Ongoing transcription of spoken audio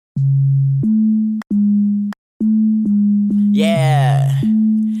Yeah.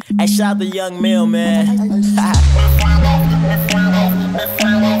 Hey, shout out to Young Mill, man.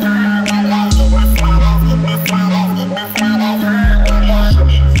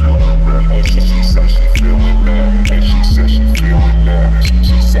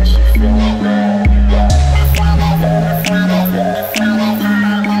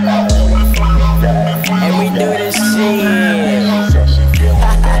 And we do this shit.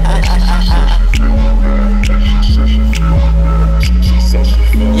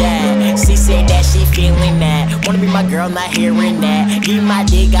 Yeah, she said that she feeling that. Wanna be my girl, not hearing that. Give my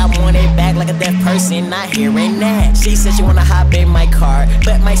dick, I want it back like a deaf person, not hearing that. She said she wanna hop in my car,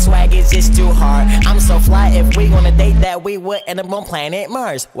 but my swag is just too hard. I'm so fly, if we on a date that we would end up on planet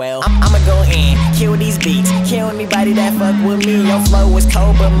Mars. Well, I'ma go in, kill these beats, kill anybody that fuck with me. Your flow is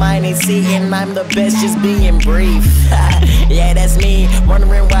cold, but mine is heat, and I'm the best, just being brief. Yeah, that's me,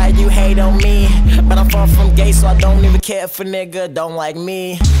 wondering why you hate on me. But I'm far from gay, so I don't even care if a nigga don't like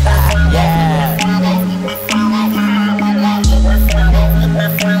me. Yeah.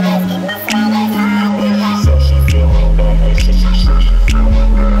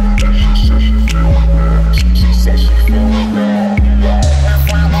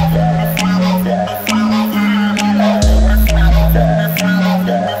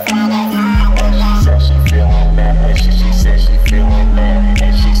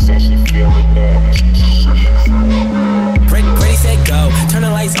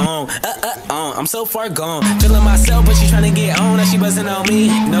 I'm so far gone, feeling myself, but she tryna get on. Now she buzzing on me,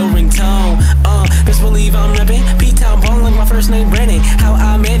 no ringtone. Best believe I'm rapping. P-Town bone like my first name Brennan. How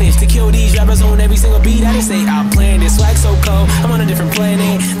I managed to kill these rappers on every single beat. I didn't say I'm playing this swag so cold. I'm on a different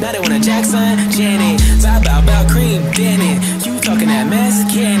planet. Now they want a Jackson, Janet. Vibe about cream, damn it. You talking that mess,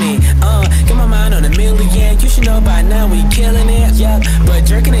 cannon. Get my mind on a million. You should know by now we killing it. Yup, but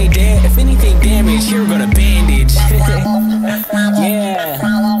Jerkin ain't dead. If anything damaged, here go to bandage. Yeah.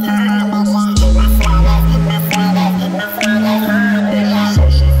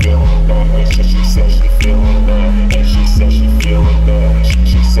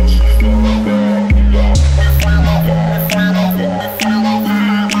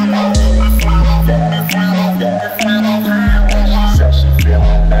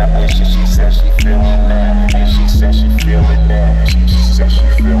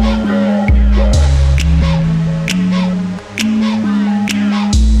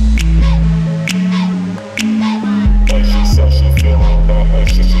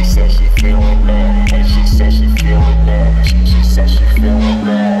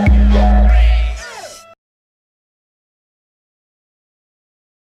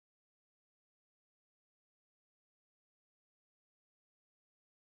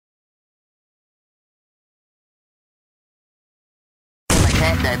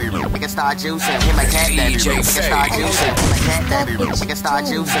 We can start juicing, hit my cat daddy. We can start juicing, hit my cat daddy. We can start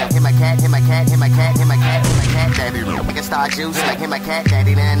juicing, hit my cat, hit my cat, hit my cat, hit my cat, hit my cat daddy. We can start juicing, like hit my cat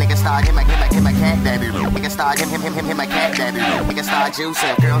daddy. Then nigga start hit my cat daddy. We can start hit my cat daddy. We can start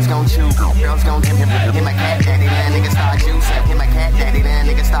juicing, girls gon' chew, girls gon' hit my cat daddy. Then nigga start juicing, hit my cat daddy. Then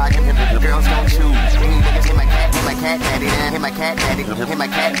nigga start girls gon' chew. Niggas hit my cat daddy. Then hit my cat daddy. Hit my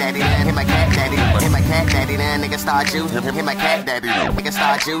cat daddy. Then hit my cat daddy. Hit my cat daddy. Then nigga start juicing, hit my cat daddy. We can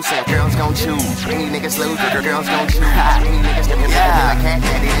start juicing, girls gon' chew. Any niggas lose, girls gon' chew. Any niggas hit my cat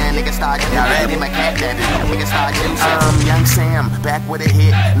daddy. Then nigga start hit my cat daddy. We can start juicing. Young Sam, back with a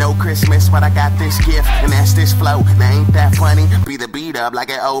hit. No Christmas, but I got this gift, and that's this flow. Now ain't that funny? Beat the beat up like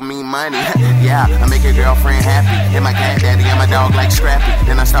it owe me money. Yeah, I make your girlfriend happy. Hit my cat daddy, I'm a dog like Scrappy.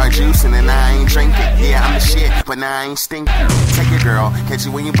 Then I start juicing and I ain't drinking. Yeah, I'm the shit, but now I ain't stinking. Take your girl, catch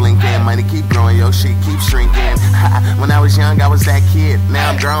you when you blinking. Money keep growing, your shit keep shrinking. When I was young, I was that kid. Now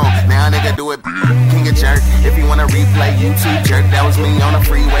I'm grown, now a nigga do it. King of jerk, if you wanna replay YouTube jerk, that was me on the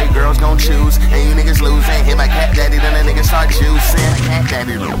freeway. Girls gon' choose, and you niggas losing. Hit my cat daddy, then a nigga start juicing. Cat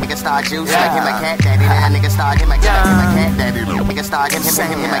daddy, nigga start juicing. Like hit my cat daddy, then a nigga start hit my cat daddy. Nigga start hit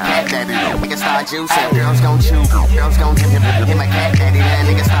my cat daddy. Nigga start juicing. Girls gon' chew, girls gon' hit my cat daddy, then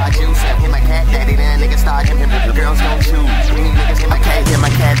nigga start juicing. Hit my cat daddy, then nigga start girls gon' chew. Niggas hit my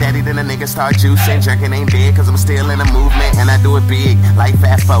cat daddy, then a nigga start juicing. Jerkin ain't dead, cause I'm still in the movement, and I do it big, like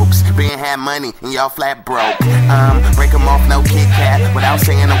fat folks. Being had money, and y'all flat broke. Break them off, no Kit Kat, without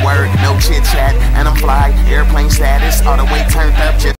saying a word, no chit chat. And I'm fly, airplane status, all the way turned up, just